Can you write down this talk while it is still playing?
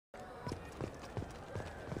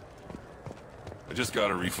I just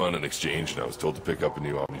got a refund and exchange, and I was told to pick up a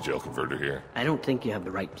new Omni-Gel converter here. I don't think you have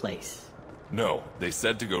the right place. No, they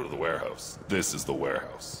said to go to the warehouse. This is the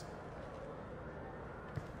warehouse.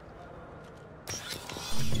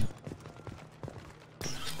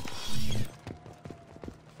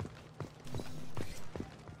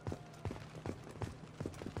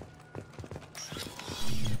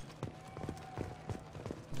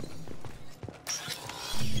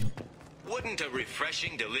 Wouldn't a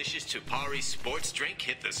refreshing, delicious Tupari sports drink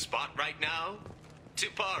hit the spot right now?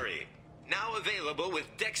 Tupari, now available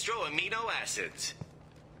with dextro amino acids.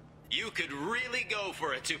 You could really go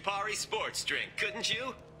for a Tupari sports drink, couldn't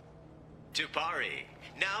you? Tupari,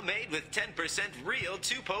 now made with 10% real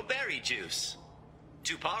Tupo berry juice.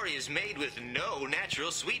 Tupari is made with no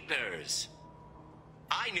natural sweeteners.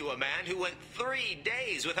 I knew a man who went 3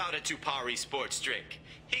 days without a Tupari sports drink.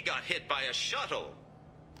 He got hit by a shuttle.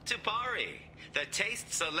 Tupari, the taste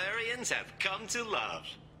Solarians have come to love.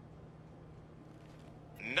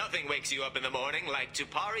 Nothing wakes you up in the morning like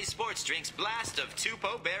Tupari Sports Drink's blast of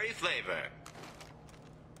Tupo berry flavor.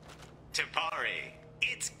 Tupari,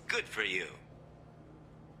 it's good for you.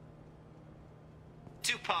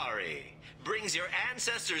 Tupari brings your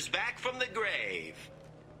ancestors back from the grave.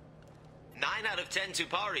 9 out of 10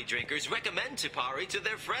 Tupari drinkers recommend Tupari to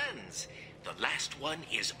their friends. The last one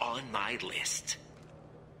is on my list.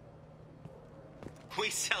 We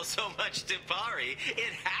sell so much Tupari,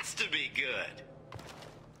 it has to be good.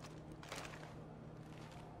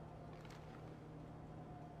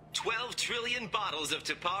 $12 trillion bottles of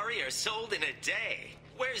Tupari are sold in a day.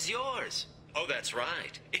 Where's yours? Oh, that's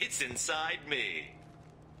right. It's inside me.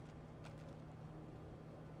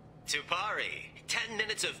 Tupari, 10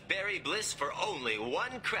 minutes of berry bliss for only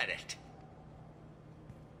 1 credit.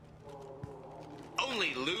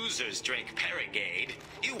 Only losers drink Paragade.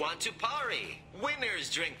 You want Tupari.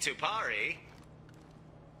 Winners drink Tupari.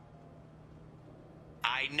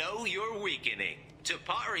 I know you're weakening.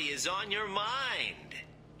 Tupari is on your mind.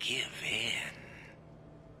 Give in.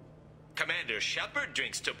 Commander Shepard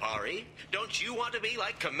drinks Tupari. Don't you want to be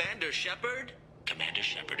like Commander Shepard? Commander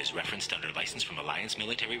Shepard is referenced under license from Alliance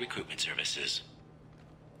Military Recruitment Services.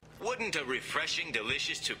 Wouldn't a refreshing,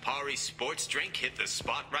 delicious Tupari sports drink hit the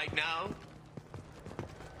spot right now?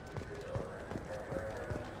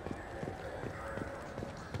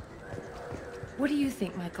 What do you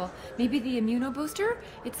think, Michael? Maybe the immunobooster?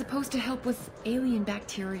 It's supposed to help with alien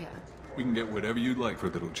bacteria. We can get whatever you'd like for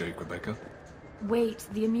little Jake, Rebecca. Wait,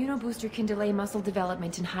 the immunobooster can delay muscle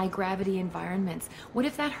development in high-gravity environments. What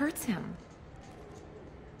if that hurts him?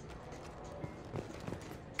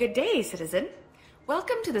 Good day, citizen.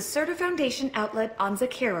 Welcome to the Certa Foundation outlet on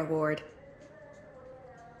Zakera Ward.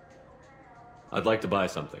 I'd like to buy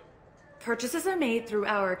something. Purchases are made through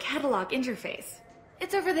our catalog interface.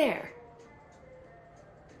 It's over there.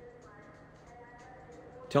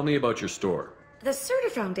 Tell me about your store. The Certa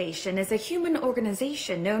Foundation is a human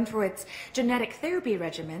organization known for its genetic therapy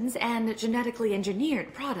regimens and genetically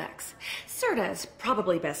engineered products. Certa is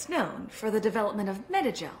probably best known for the development of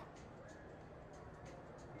Metagel.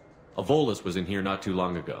 Avolis was in here not too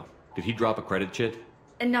long ago. Did he drop a credit chit?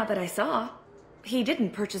 And not that I saw. He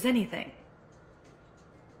didn't purchase anything.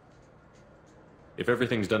 If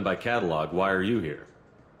everything's done by catalog, why are you here?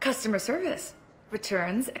 Customer service.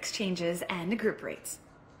 Returns, exchanges, and group rates.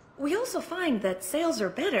 We also find that sales are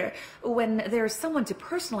better when there's someone to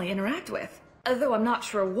personally interact with. Though I'm not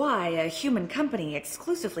sure why a human company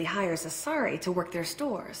exclusively hires Asari to work their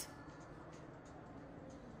stores.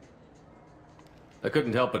 I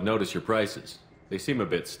couldn't help but notice your prices. They seem a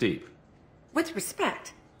bit steep. With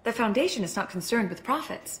respect, the Foundation is not concerned with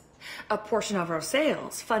profits. A portion of our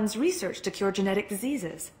sales funds research to cure genetic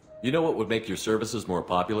diseases. You know what would make your services more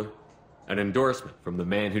popular? An endorsement from the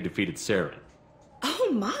man who defeated Saren.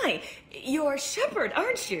 Oh my! You're Shepard,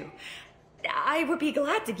 aren't you? I would be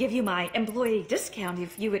glad to give you my employee discount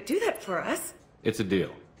if you would do that for us. It's a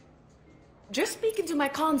deal. Just speak into my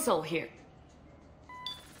console here.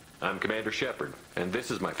 I'm Commander Shepard, and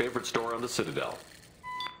this is my favorite store on the Citadel.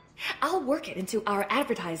 I'll work it into our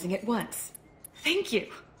advertising at once. Thank you.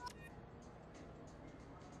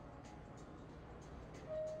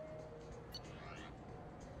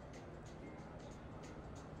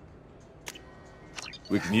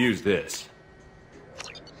 We can use this.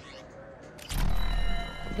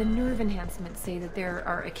 The nerve enhancements say that there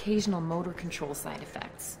are occasional motor control side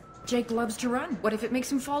effects. Jake loves to run. What if it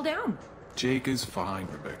makes him fall down? Jake is fine,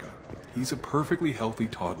 Rebecca. He's a perfectly healthy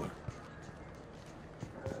toddler.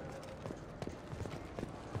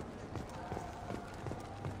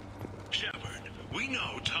 Shepard, we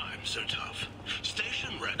know times are tough.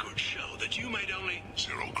 Station records show that you made only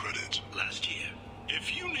 0 credits last year.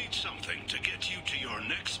 If you need something to get you to your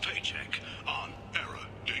next paycheck on error,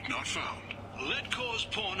 date not found, Let Cause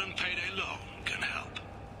Pawn and Payday Loan can help.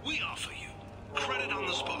 We offer you credit on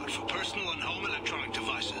the spot for personal and home electronic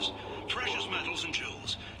devices, precious metals and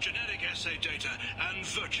jewels, genetic assay data, and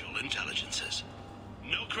virtual intelligences.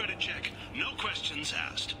 No credit check, no questions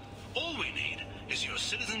asked. All we need is your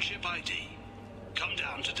citizenship ID. Come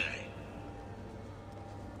down today.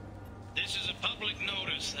 This is a public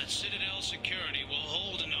notice that Citadel Security will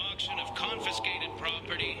hold an auction of confiscated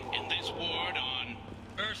property in this ward on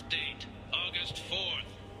Earth date, August 4th,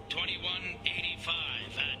 2185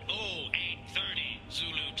 at 0830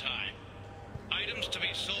 Zulu time. Items to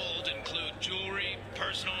be sold include jewelry,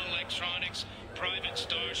 personal electronics, private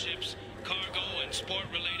starships, cargo and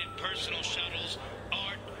sport-related personal shuttles,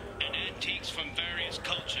 art, and antiques from various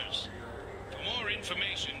cultures. For more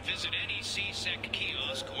information, visit any CSEC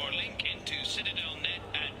kiosk or link into CitadelNet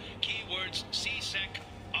at keywords CSEC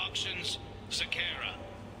Auctions Sakara.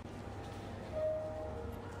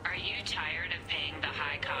 Are you tired of paying the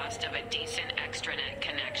high cost of a decent extranet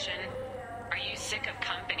connection? Are you sick of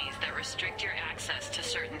companies that restrict your access to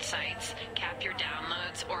certain sites, cap your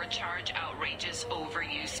downloads, or charge outrageous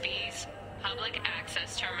overuse fees? Public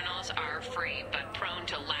access terminals are free but prone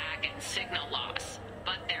to lag and signal loss.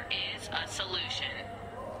 But there is a solution.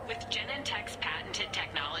 With Genentech's patented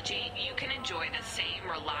technology, you can enjoy the same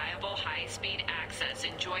reliable high-speed access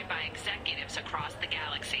enjoyed by executives across the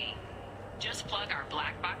galaxy. Just plug our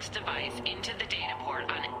black box device into the data port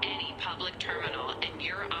on any public terminal, and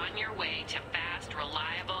you're on your way to fast,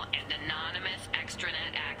 reliable, and anonymous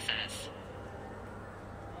extranet access.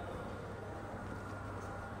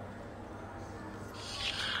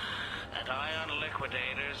 At Ion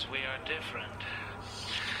Liquidators, we are different.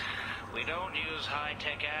 We don't use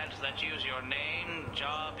high-tech ads that use your name,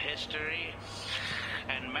 job history,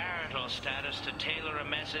 and marital status to tailor a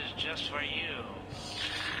message just for you.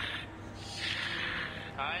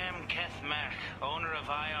 I am Keth Mack, owner of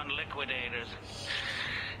Ion Liquidators,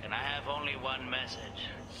 and I have only one message.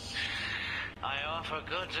 I offer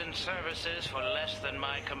goods and services for less than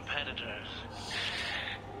my competitors.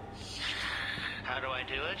 How do I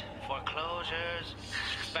do it? Foreclosures,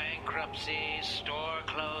 bankruptcies, store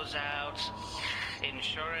closeouts,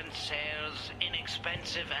 insurance sales,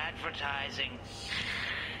 inexpensive advertising.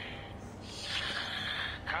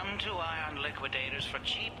 Come to Ion Liquidators for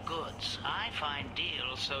cheap goods. I find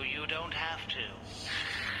deals so you don't have to.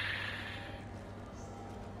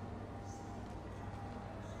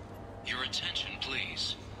 Your attention,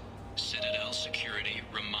 please. Citadel Security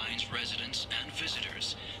reminds residents and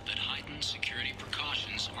visitors that heightened security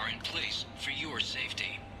precautions are in place for your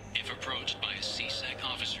safety. If approached by a CSEC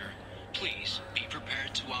officer, please be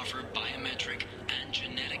prepared to offer biometric and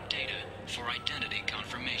genetic data for identity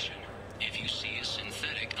confirmation. If you see a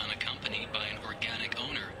synthetic unaccompanied by an organic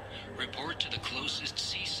owner, report to the closest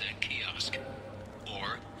CSEC kiosk.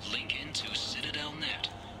 Or link into CitadelNet,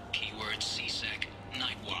 keyword CSEC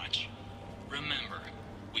Night Watch. Remember,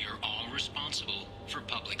 we are all responsible for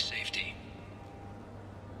public safety.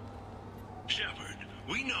 Shepard,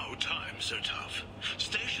 we know times are tough.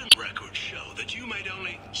 Station records show that you made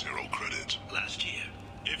only 0 credit last year.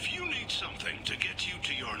 If you need something to get you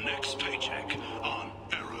to your next paycheck on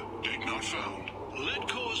error, date not found, Let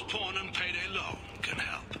Cause Pawn and Payday Loan can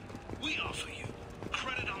help. We offer you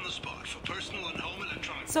credit on the spot for personal and home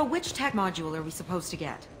electronics. So which tech module are we supposed to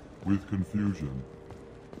get? With confusion.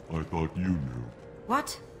 I thought you knew.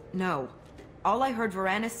 What? No. All I heard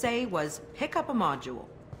Varanus say was, pick up a module.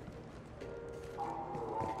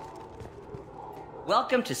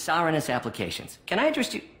 Welcome to Saranus Applications. Can I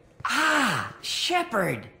address you? Ah,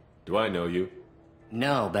 Shepard! Do I know you?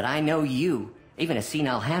 No, but I know you. Even a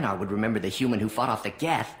senile Hanar would remember the human who fought off the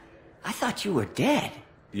Geth. I thought you were dead.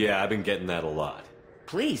 Yeah, I've been getting that a lot.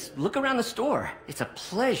 Please, look around the store. It's a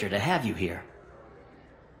pleasure to have you here.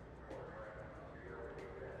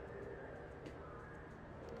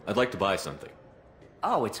 I'd like to buy something.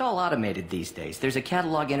 Oh, it's all automated these days. There's a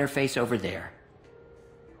catalog interface over there.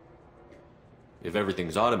 If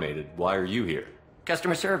everything's automated, why are you here?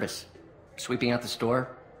 Customer service. Sweeping out the store,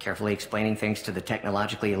 carefully explaining things to the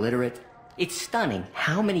technologically illiterate. It's stunning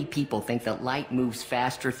how many people think that light moves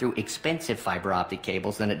faster through expensive fiber optic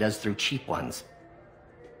cables than it does through cheap ones.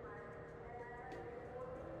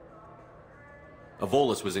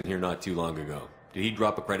 Avolis was in here not too long ago. Did he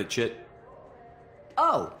drop a credit chit?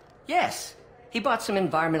 Oh, yes. He bought some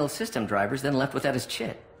environmental system drivers, then left without his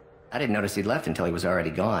chit. I didn't notice he'd left until he was already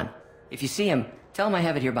gone. If you see him, tell him I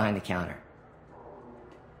have it here behind the counter.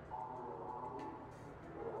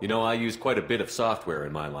 You know, I use quite a bit of software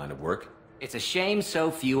in my line of work. It's a shame so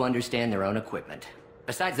few understand their own equipment.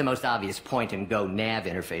 Besides the most obvious point-and-go nav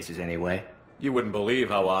interfaces, anyway. You wouldn't believe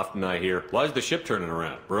how often I hear, "Why's the ship turning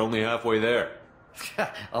around? We're only halfway there."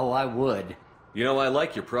 Oh, I would. You know, I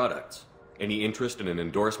like your products. Any interest in an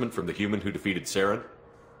endorsement from the human who defeated Saren?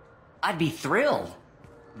 I'd be thrilled,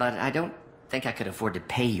 but I don't think I could afford to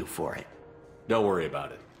pay you for it. Don't worry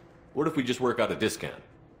about it. What if we just work out a discount?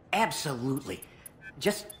 Absolutely.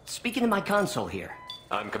 Just speak into my console here.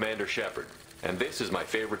 I'm Commander Shepard, and this is my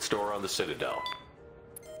favorite store on the Citadel.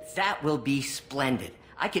 That will be splendid.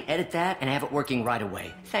 I can edit that and have it working right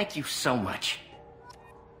away. Thank you so much.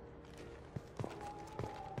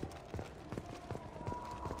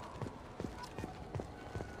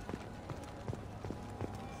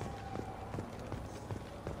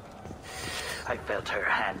 I felt her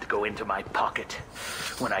hand go into my pocket.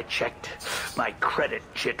 When I checked, my credit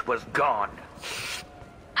chit was gone.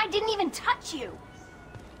 I didn't even touch you!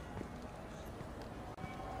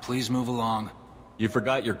 Please move along. You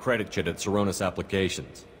forgot your credit chit at Saronis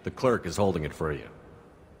Applications. The clerk is holding it for you.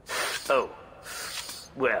 Oh.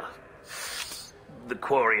 Well, the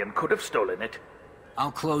Quarian could have stolen it.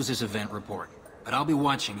 I'll close this event report, but I'll be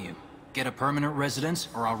watching you. Get a permanent residence,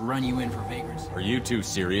 or I'll run you in for vagrancy. Are you two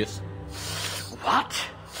serious? What?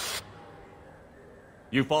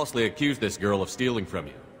 You falsely accused this girl of stealing from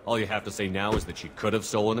you. All you have to say now is that she could have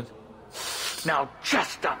stolen it? Now,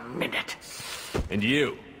 just a minute. And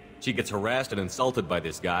you? She gets harassed and insulted by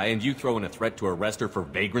this guy, and you throw in a threat to arrest her for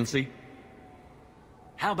vagrancy?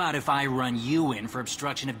 How about if I run you in for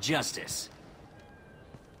obstruction of justice?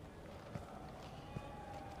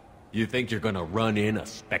 You think you're gonna run in a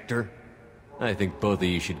Spectre? I think both of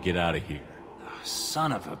you should get out of here. Oh,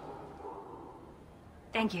 son of a...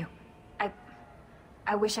 Thank you.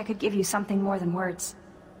 I wish I could give you something more than words.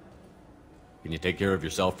 Can you take care of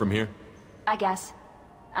yourself from here? I guess.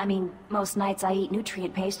 I mean, most nights I eat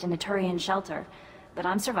nutrient paste in a Turian shelter, but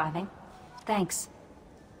I'm surviving. Thanks.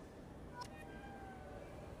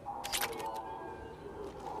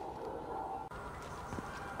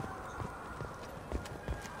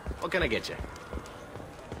 What can I get you?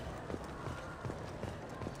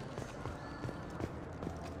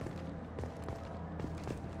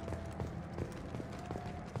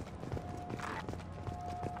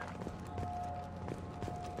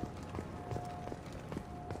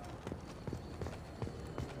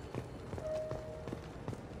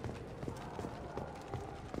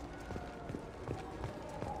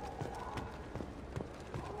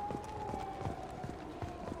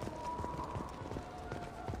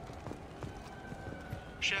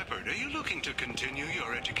 Shepard, are you looking to continue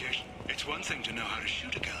your education? It's one thing to know how to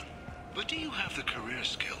shoot a gun, but do you have the career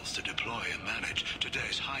skills to deploy and manage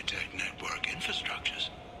today's high-tech network infrastructures?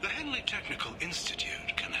 The Henley Technical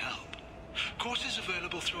Institute can help. Courses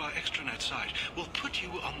available through our extranet site will put you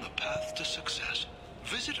on the path to success.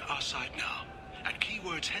 Visit our site now at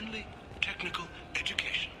keywords Henley Technical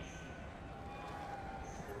Education.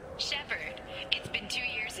 Shepard, it's been 2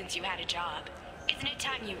 years since you had a job. Isn't it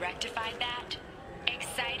time you rectified that?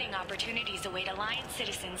 Exciting opportunities await Alliance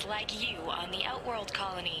citizens like you on the Outworld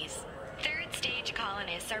colonies. Third-stage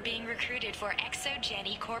colonists are being recruited for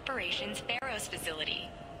ExoGeni Corporation's Pharos facility.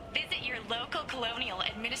 Visit your local Colonial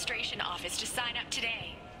Administration office to sign up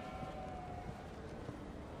today.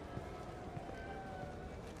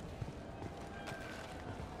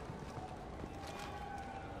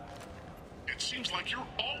 It seems like you're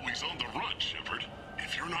always on the run, Shepard.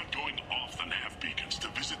 If you're not going off the nav beacons to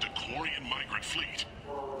visit the Quarian migrant fleet,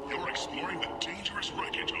 you're exploring the dangerous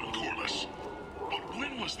wreckage on Corliss. But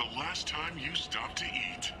when was the last time you stopped to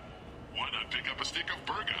eat? Why not pick up a stick of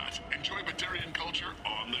Burgot? Enjoy Batarian culture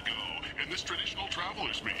on the go in this traditional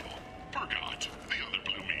traveler's meal. Burgot, the other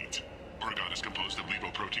blue meat. Burgot is composed of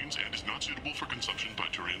lipoproteins and is not suitable for consumption by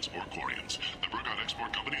Turians or Quarians. The Burgot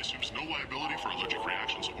Export Company assumes no liability for allergic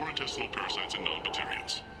reactions or intestinal parasites in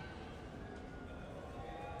non-Batarians.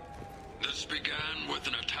 This began with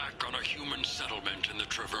an attack on a human settlement in the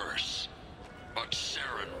Traverse. But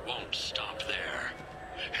Saren won't stop there.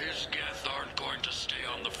 His Geth aren't going to stay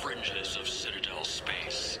on the fringes of Citadel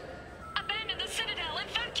space. Abandon the Citadel!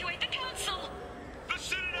 Evacuate the Council! The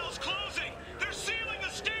Citadel's closing! They're sealing the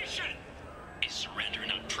station! Is surrender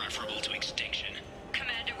not preferable to extinction?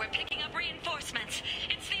 Commander, we're picking up reinforcements.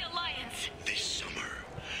 It's the Alliance. This summer,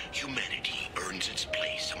 humanity earns its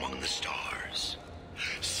place among the stars.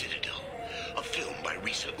 Citadel, a film by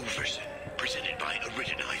Risa Uverson, presented by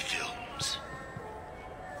Aridani Films.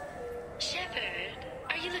 Shepard,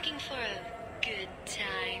 are you looking for a good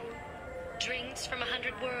time? Drinks from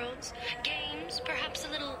 100 worlds? Games? Perhaps a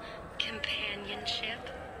little companionship?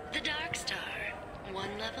 The Dark Star.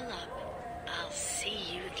 One level up. I'll see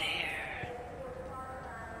you there.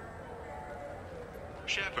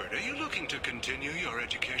 looking to continue your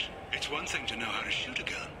education? It's one thing to know how to shoot a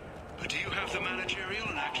gun, but do you have the managerial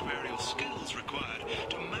and actuarial skills required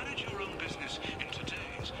to manage your own business in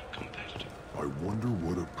today's competitive... I wonder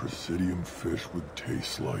what a Presidium fish would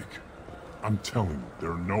taste like. I'm telling you,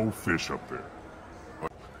 there are no fish up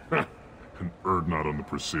there. An Urdnot on the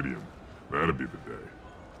Presidium. That'd be the day.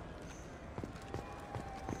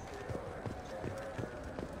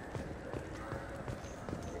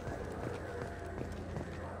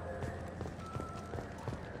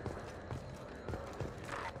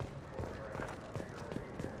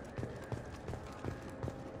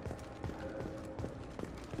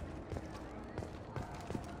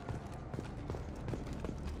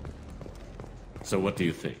 So what do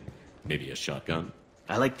you think? Maybe a shotgun?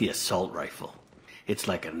 I like the assault rifle. It's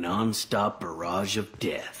like a non-stop barrage of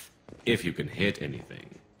death. If you can hit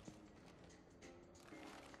anything.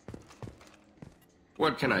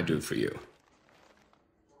 What can I do for you?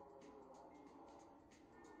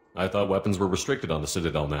 I thought weapons were restricted on the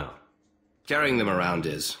Citadel now. Carrying them around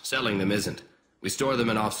is. Selling them isn't. We store them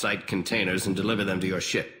in off-site containers and deliver them to your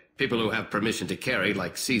ship. People who have permission to carry,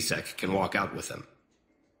 like CSEC, can walk out with them.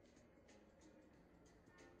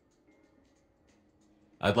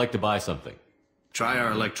 I'd like to buy something. Try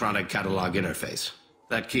our electronic catalog interface.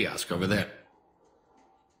 That kiosk over there.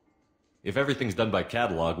 If everything's done by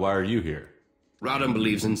catalog, why are you here? Rodham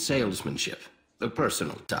believes in salesmanship, the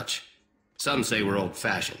personal touch. Some say we're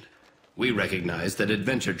old-fashioned. We recognize that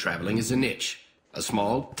adventure traveling is a niche, a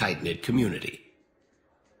small, tight-knit community.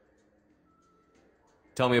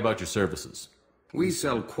 Tell me about your services. We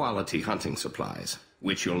sell quality hunting supplies,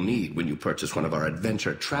 which you'll need when you purchase one of our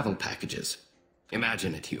adventure travel packages.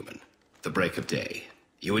 Imagine it, human. The break of day.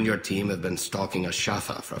 You and your team have been stalking a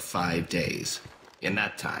Shatha for 5 days. In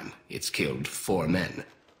that time, it's killed 4 men.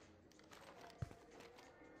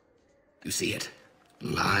 You see it?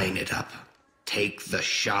 Line it up. Take the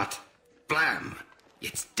shot. Blam!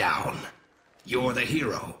 It's down. You're the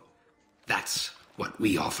hero. That's what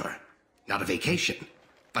we offer. Not a vacation,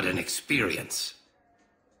 but an experience.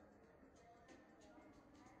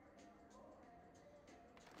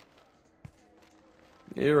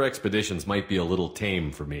 Your expeditions might be a little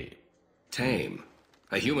tame for me. Tame?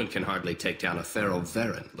 A human can hardly take down a Pharaoh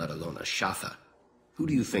Varen, let alone a Shatha. Who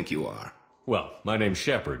do you think you are? Well, my name's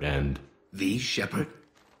Shepard, and... The Shepard?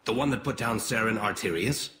 The one that put down Saren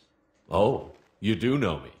Arterius? Oh, you do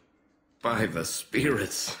know me. By the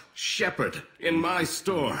spirits. Shepard, in my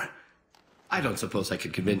store. I don't suppose I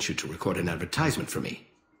could convince you to record an advertisement for me.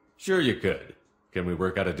 Sure you could. Can we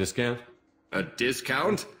work out a discount? A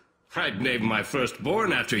discount? I'd name my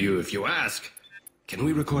firstborn after you if you ask. Can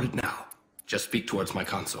we record it now? Just speak towards my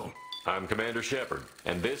console. I'm Commander Shepard,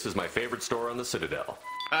 and this is my favorite store on the Citadel.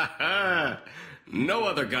 Ha ha! No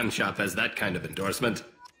other gun shop has that kind of endorsement.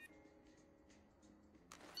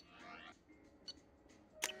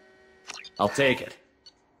 I'll take it.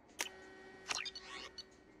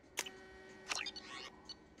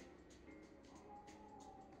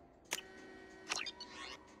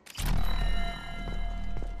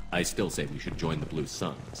 I still say we should join the Blue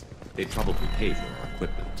Suns. They'd probably pay for our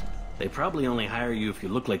equipment. They probably only hire you if you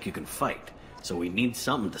look like you can fight, so we need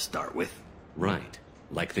something to start with. Right,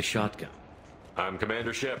 like the shotgun. I'm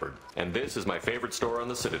Commander Shepard, and this is my favorite store on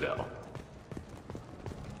the Citadel.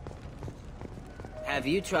 Have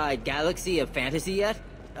you tried Galaxy of Fantasy yet?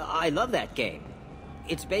 I love that game.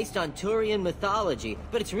 It's based on Turian mythology,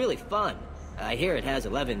 but it's really fun. I hear it has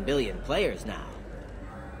 11 billion players now.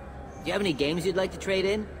 Do you have any games you'd like to trade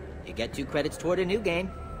in? You get 2 credits toward a new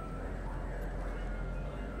game.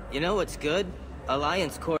 You know what's good?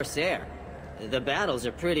 Alliance Corsair. The battles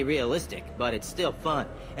are pretty realistic, but it's still fun,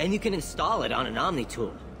 and you can install it on an Omni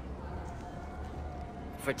tool.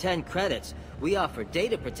 For 10 credits, we offer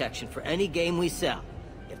data protection for any game we sell.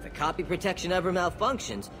 If the copy protection ever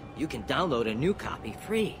malfunctions, you can download a new copy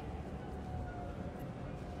free.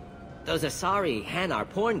 Those Asari Hanar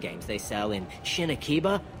porn games they sell in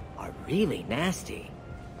Shinakiba are really nasty.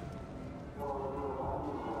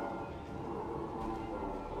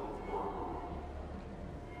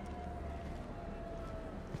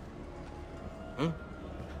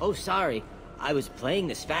 Oh, sorry. I was playing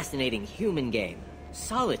this fascinating human game,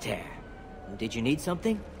 Solitaire. Did you need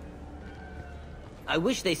something? I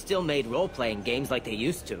wish they still made role-playing games like they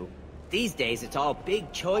used to. These days, it's all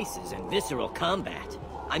big choices and visceral combat.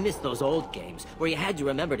 I miss those old games, where you had to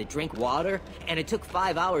remember to drink water, and it took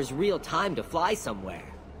 5 hours real time to fly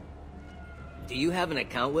somewhere. Do you have an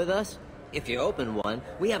account with us? If you open one,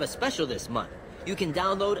 we have a special this month. You can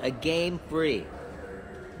download a game free.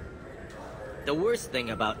 The worst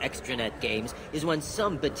thing about extranet games is when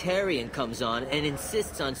some Batarian comes on and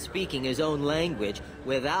insists on speaking his own language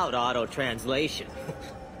without auto-translation.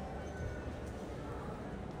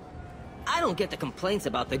 I don't get the complaints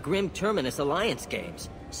about the Grim Terminus Alliance games.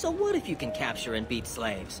 So what if you can capture and beat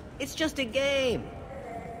slaves? It's just a game.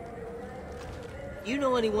 You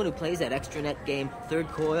know anyone who plays that extranet game, Third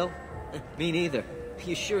Coil? Me neither.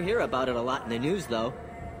 You sure hear about it a lot in the news, though.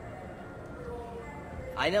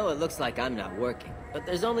 I know it looks like I'm not working, but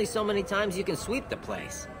there's only so many times you can sweep the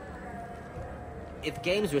place. If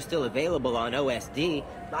games were still available on OSD,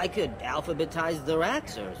 I could alphabetize the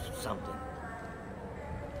racks or something.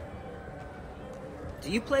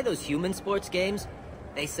 Do you play those human sports games?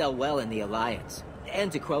 They sell well in the Alliance,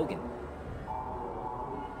 and to Krogan.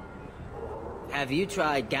 Have you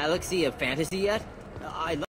tried Galaxy of Fantasy yet? I love